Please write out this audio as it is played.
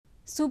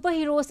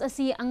Superheroes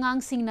asi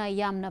angang singna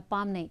yamna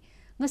pamnei.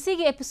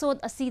 Ngasigi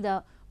episode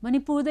asida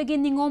Manipur dagi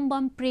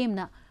ningombam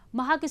premna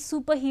mahaki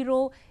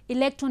superhero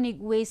electronic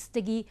waste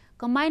dagi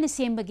kamaina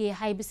sembage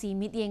haibasi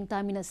mityeng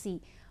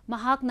taminasi.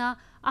 Mahakna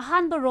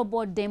ahanba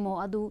robot demo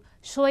adu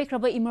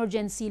shoikraba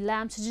emergency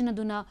lamp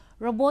sijinaduna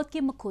robot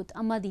ki makut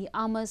amadi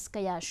amas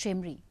kaya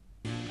shemri.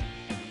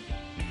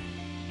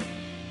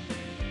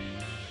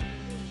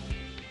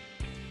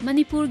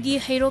 Manipur gi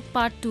Hairok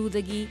Part 2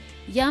 dagi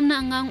yamna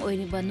angang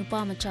oiriba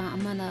nupa macha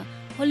amana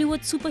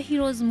Hollywood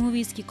superheroes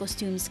movies ki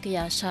costumes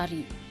kaya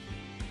shari.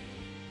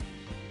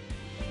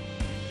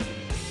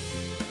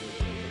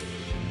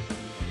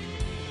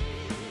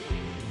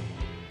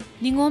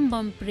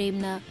 Ningombam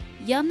premna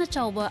yamna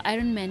chawba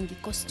Iron Man ki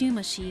costume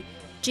ashi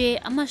che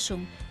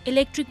amasung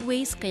electric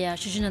waste kaya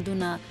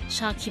shijinaduna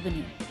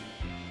shakhibani.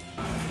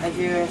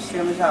 Aji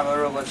siyam saba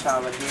robot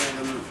saba di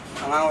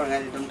angang oringa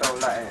di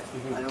tawla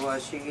aduga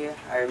sigi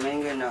Iron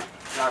Man gena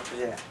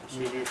lakje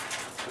sigi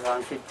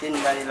around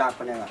 15 dari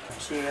lakpanega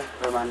sigi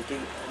romantic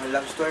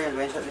love story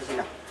adventure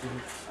lisina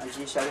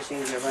aji sala sing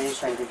je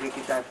scientific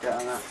type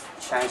anga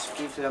science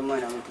ki film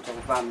na mutu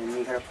pa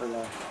mi khara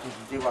pala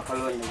di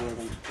wakalon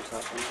ne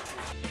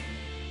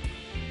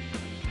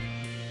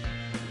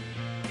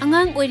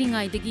Angang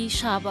oiringai dagi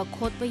shaba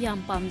khotpa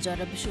yam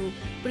pamjarabisu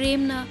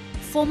premna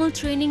formal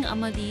training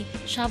amadi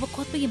shaba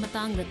khotpa gi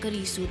matangda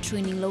karisu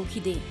training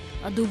lokhide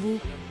adubu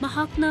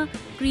mahakna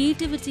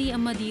creativity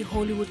amadi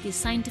Hollywood ki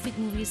scientific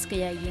movies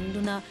kaya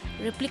yengduna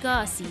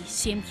replica asi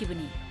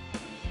semkhibani.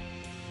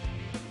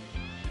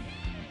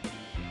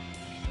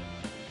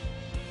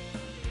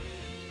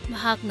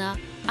 Mahakna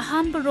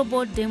ahanba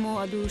robot demo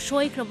adu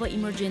shoikraba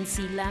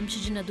emergency lamp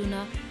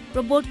sijinaduna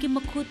robot ki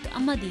makhut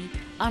amadi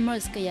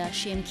armors kaya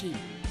shemki.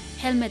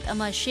 Helmet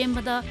ama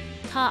shembada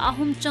tha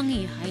ahum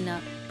changi haina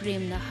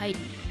premna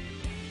haidi.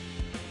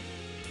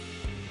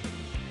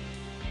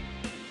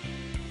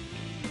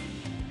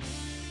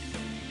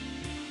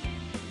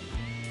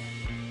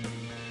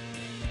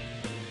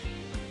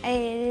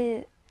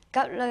 I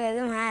got look at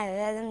them high,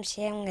 let them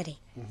shame gritty.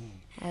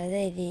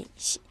 They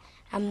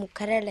amuk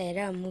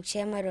karela,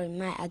 mukshama,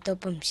 my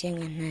atopum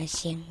shing and I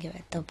shame give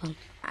a topum.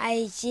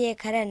 I see a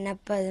karen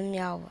nappa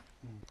yaw.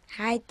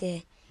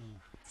 Hide.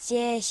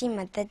 She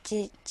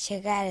matachi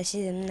chegara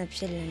see them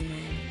napsilin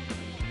man.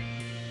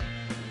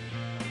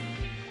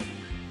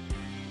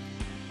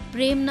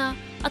 Premna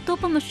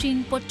atopa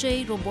machine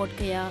poche robot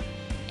kaya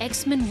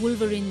X-Men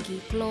Wolverine ki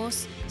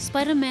claws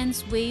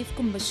Spider-Man's wave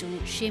kumbasu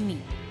shemi.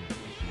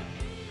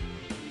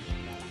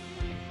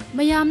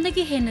 Mayamna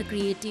ki hena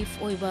creative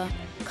oiba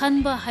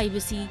khanba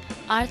haibasi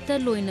artha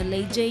loina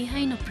leijai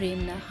haina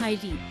premna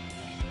hairi.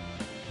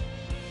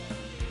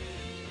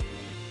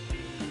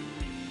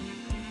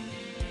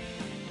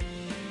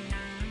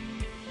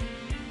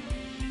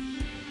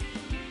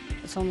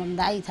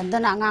 Somamda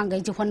thandana angang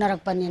gai chu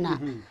honarakpanina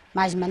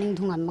mas maning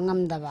thungam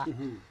mangamdaba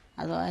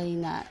ado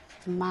aina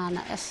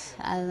mana as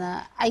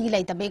ai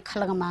laitabe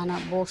khalaga mana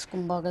box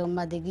kumba ga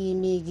madegi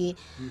migi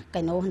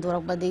kaino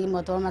hundorakbadi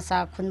motor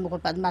masa khun mukul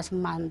pad mas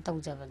man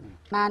tawjabani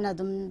mana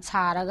dum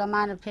saraga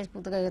mana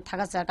Facebook ga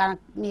thaga kan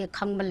mi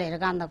khangba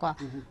leraga na ko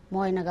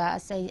moina ga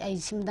ai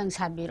simdang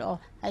sabiro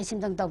ai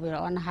simdang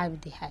tawbiro na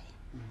haibdi hai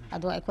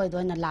ado ai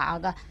doina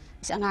laaga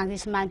angang di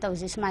smain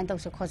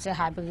tawse khose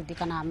haibgi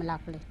kana ma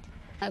lakle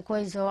I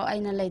so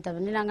aina later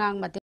Nilangang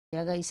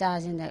Matia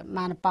Isas in the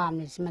man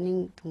palm is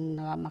maning to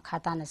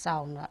Makatana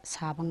sound,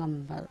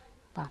 Sabangam.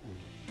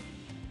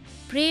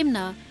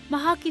 Premna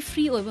Mahaki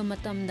free over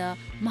Matamda,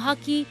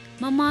 Mahaki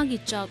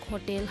Mamagi Chak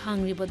Hotel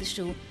Hungry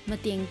Badishu,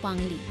 Mateng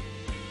Pangli.